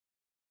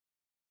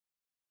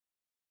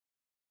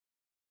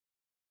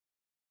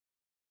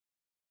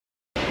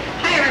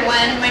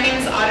everyone, my name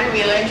is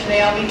Audrey and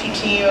today I'll be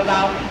teaching you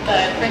about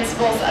the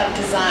principles of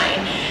design.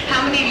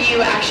 How many of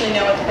you actually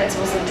know what the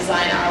principles of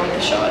design are with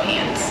a show of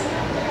hands?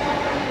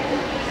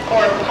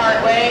 Or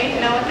part way,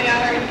 know what they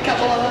are? A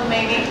couple of them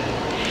maybe?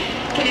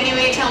 Can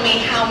anybody tell me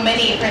how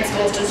many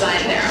principles of design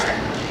there are?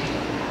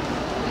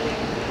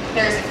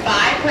 There's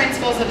 5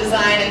 principles of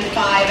design and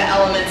 5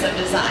 elements of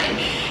design.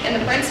 And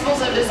the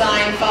principles of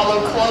design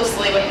follow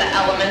closely with the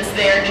elements.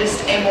 They're just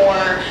a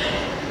more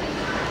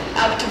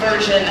upped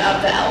version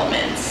of the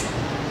elements.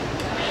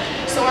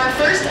 So our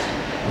first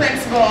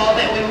principle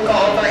that we will go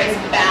over is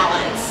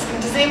balance.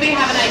 Does anybody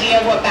have an idea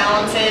of what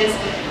balance is?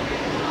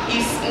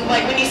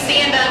 Like when you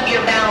stand up,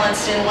 you're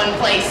balanced in one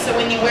place. So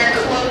when you wear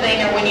clothing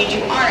or when you do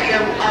art,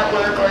 your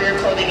artwork or your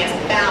clothing is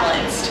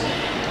balanced.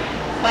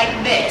 Like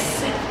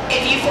this.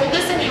 If you fold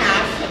this in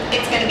half,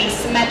 it's going to be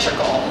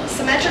symmetrical.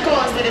 Symmetrical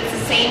is that it's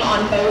the same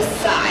on both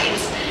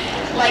sides.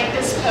 Like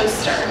this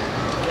poster.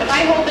 If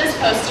I hold this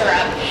poster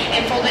up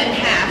and fold it in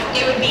half,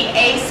 it would be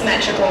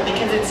asymmetrical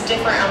because it's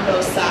different on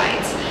both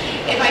sides.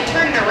 If I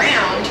turn it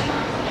around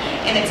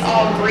and it's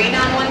all green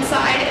on one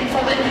side and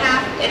fold it in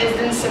half, it is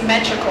then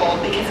symmetrical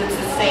because it's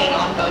the same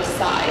on both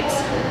sides.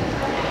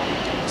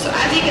 So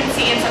as you can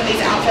see in some of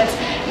these outfits,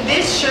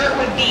 this shirt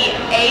would be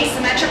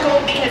asymmetrical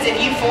because if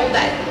you fold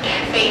that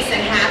face in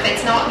half,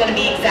 it's not going to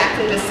be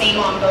exactly the same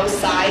on both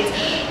sides.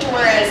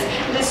 Whereas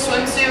this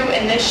swimsuit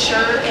and this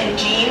shirt and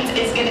jeans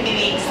is going to be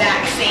the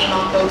exact same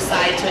on both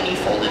sides when you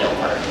fold it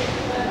over.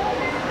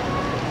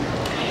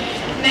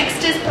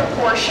 Next is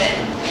proportion.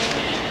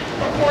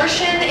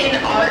 Proportion in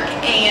art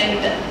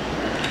and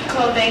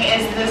clothing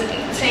is the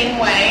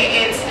same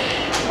way. It's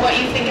what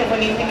you think of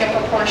when you think of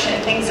proportion.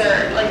 Things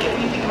are like if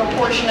you think of a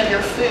portion of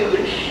your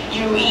food,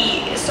 you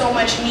eat so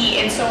much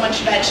meat and so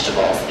much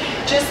vegetables.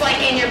 Just like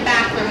in your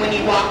bathroom when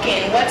you walk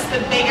in, what's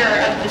the bigger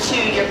of the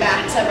two, your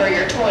bathtub or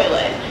your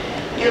toilet?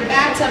 Your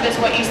bathtub is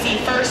what you see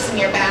first in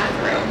your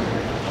bathroom.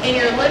 In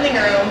your living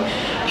room,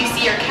 you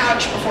see your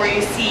couch before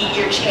you see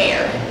your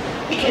chair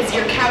because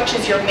your couch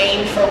is your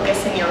main focus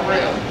in your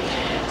room.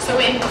 So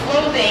in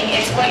clothing,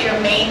 it's what your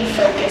main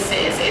focus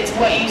is. It's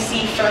what you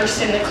see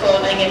first in the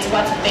clothing. It's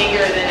what's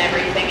bigger than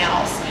everything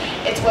else.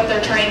 It's what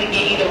they're trying to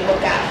get you to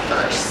look at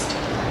first.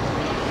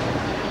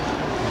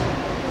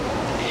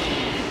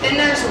 Then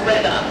there's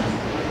rhythm.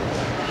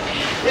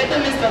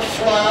 Rhythm is the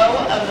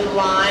flow of the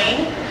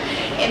line.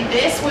 And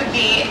this would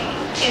be,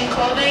 in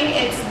clothing,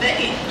 it's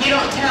that you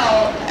don't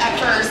tell at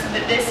first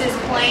that this is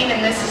plain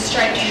and this is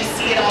striped. You just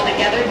see it all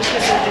together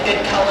because of the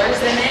good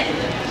colors in it.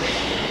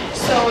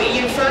 So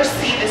you first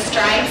see the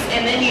stripes,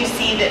 and then you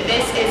see that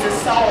this is a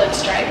solid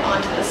stripe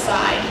onto the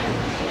side.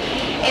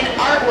 In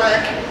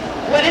artwork,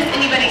 what does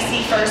anybody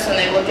see first when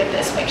they look at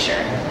this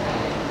picture?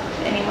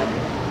 Anyone?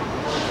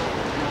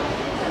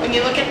 When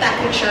you look at that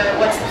picture,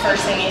 what's the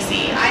first thing you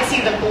see? I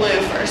see the blue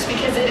first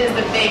because it is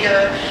the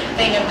bigger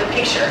thing of the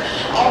picture.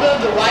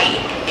 Although the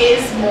white is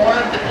more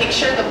of the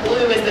picture, the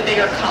blue is the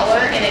bigger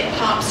color, and it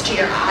pops to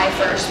your eye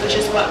first, which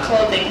is what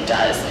clothing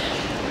does.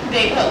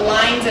 They put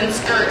lines in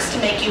skirts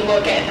to make you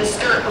look at the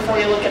skirt before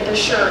you look at the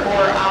shirt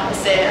or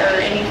opposite or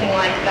anything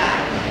like that.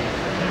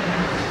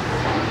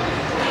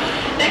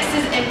 Next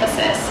is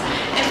emphasis.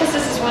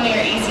 Emphasis is one of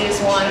your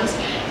easiest ones.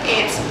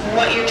 It's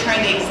what you're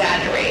trying to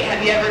exaggerate.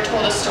 Have you ever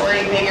told a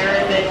story bigger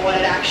than what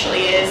it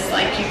actually is?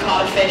 Like you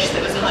caught a fish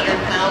that was 100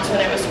 pounds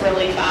when it was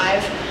really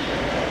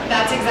 5?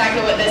 That's exactly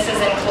what this is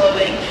in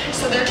clothing.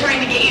 So they're trying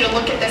to get you to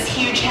look at this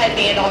huge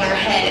headband on her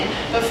head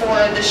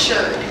before the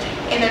shirt.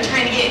 And they're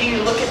trying to get you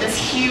to look at this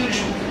huge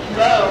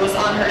rose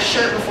on her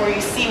shirt before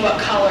you see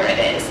what color it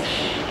is.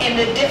 And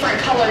the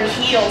different colored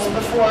heels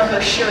before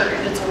her shirt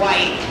that's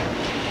white.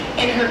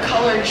 And her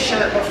colored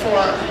shirt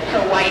before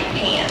her white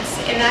pants.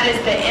 And that is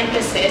the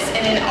emphasis.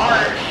 And in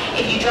art,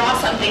 if you draw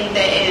something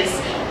that is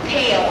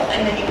pale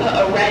and then you put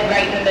a red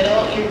right in the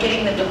middle, you're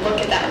getting them to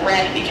look at that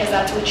red because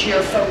that's what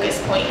your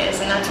focus point is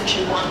and that's what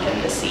you want them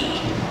to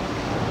see.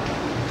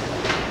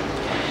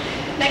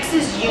 Next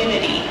is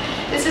unity.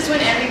 This is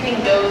when everything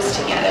goes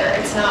together.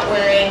 It's not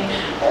wearing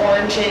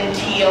orange and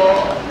teal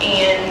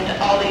and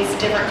all these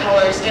different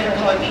colors, different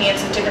colored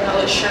pants with different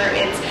colored shirt.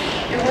 It's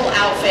your whole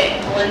outfit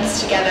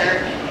blends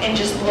together and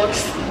just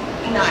looks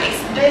nice.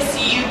 This,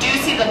 you do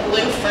see the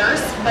blue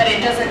first, but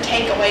it doesn't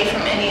take away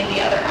from any of the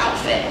other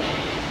outfit.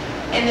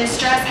 And this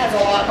dress has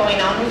a lot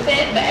going on with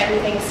it, but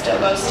everything still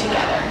goes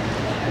together.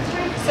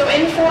 So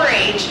in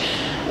 4-H,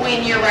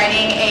 when you're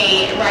writing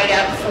a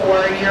write-up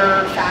for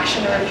your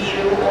fashion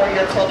review or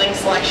your clothing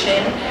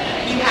selection,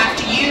 you have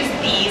to use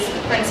these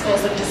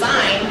principles of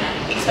design,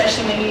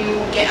 especially when you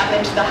get up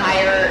into the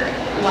higher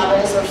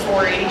levels of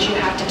 4-H. You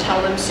have to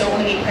tell them so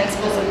many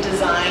principles of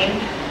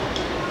design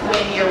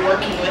when you're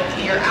working with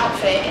your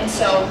outfit. And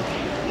so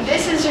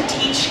this is to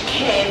teach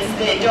kids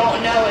that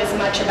don't know as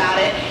much about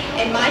it.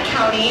 In my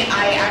county,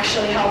 I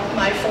actually helped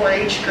my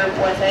 4-H group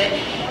with it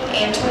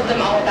and told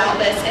them all about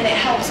this, and it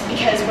helps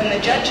because when the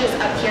judges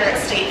up here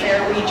at State Fair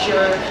read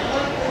your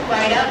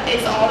write-up,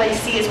 it's all they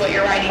see is what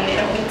you're writing. They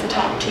don't get to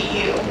talk to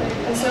you.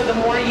 And so the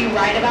more you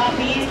write about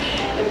these,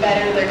 the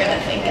better they're going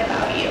to think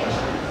about you.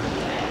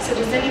 So So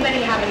does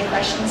anybody have any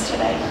questions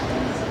today?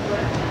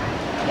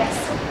 Yes.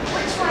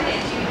 Which one do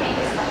you think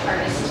is the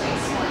hardest to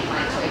explain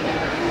to a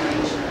younger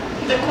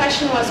 4-H? The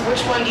question was,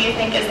 which one do you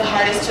think is the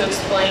hardest to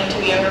explain to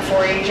a younger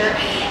 4-H'er?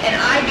 And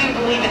I do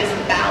believe it is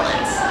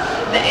balance.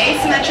 The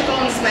asymmetrical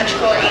and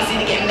symmetrical are easy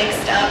to get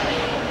mixed up,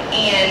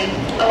 and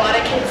a lot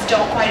of kids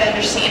don't quite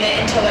understand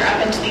it until they're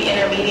up into the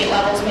intermediate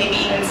levels, maybe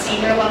even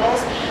senior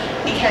levels,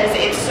 because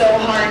it's so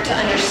hard to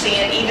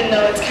understand, even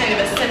though it's kind of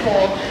a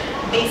simple,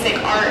 basic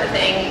art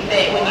thing,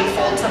 that when you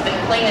fold something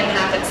plain in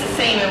half, it's the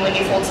same, and when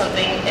you fold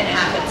something in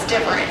half, it's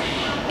different.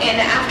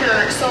 And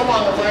after so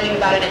long of learning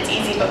about it, it's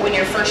easy, but when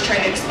you're first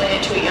trying to explain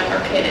it to a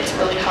younger kid, it's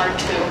really hard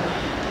to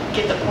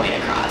get the point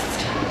across.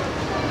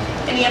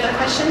 Any other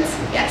questions?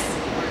 Yes?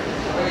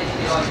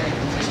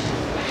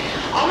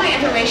 All my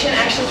information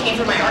actually came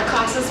from my art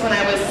classes when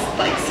I was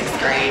like 6th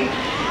grade.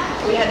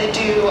 We had to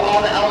do all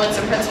the elements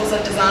and principles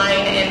of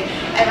design, and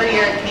every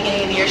year at the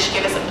beginning of the year she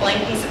gave us a blank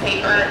piece of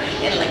paper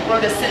and like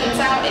wrote a sentence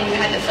out, and you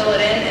had to fill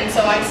it in. And so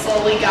I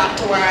slowly got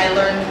to where I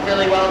learned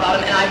really well about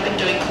them, and I've been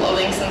doing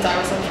clothing since I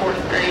was in 4th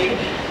grade.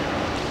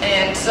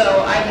 And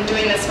so I've been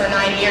doing this for 9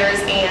 years,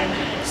 and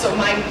so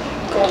my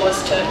goal was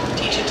to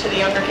teach it to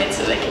the younger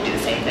kids so they can do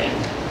the same thing.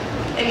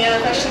 Any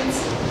other questions?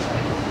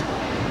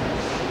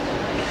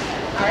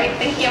 All right,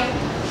 thank you.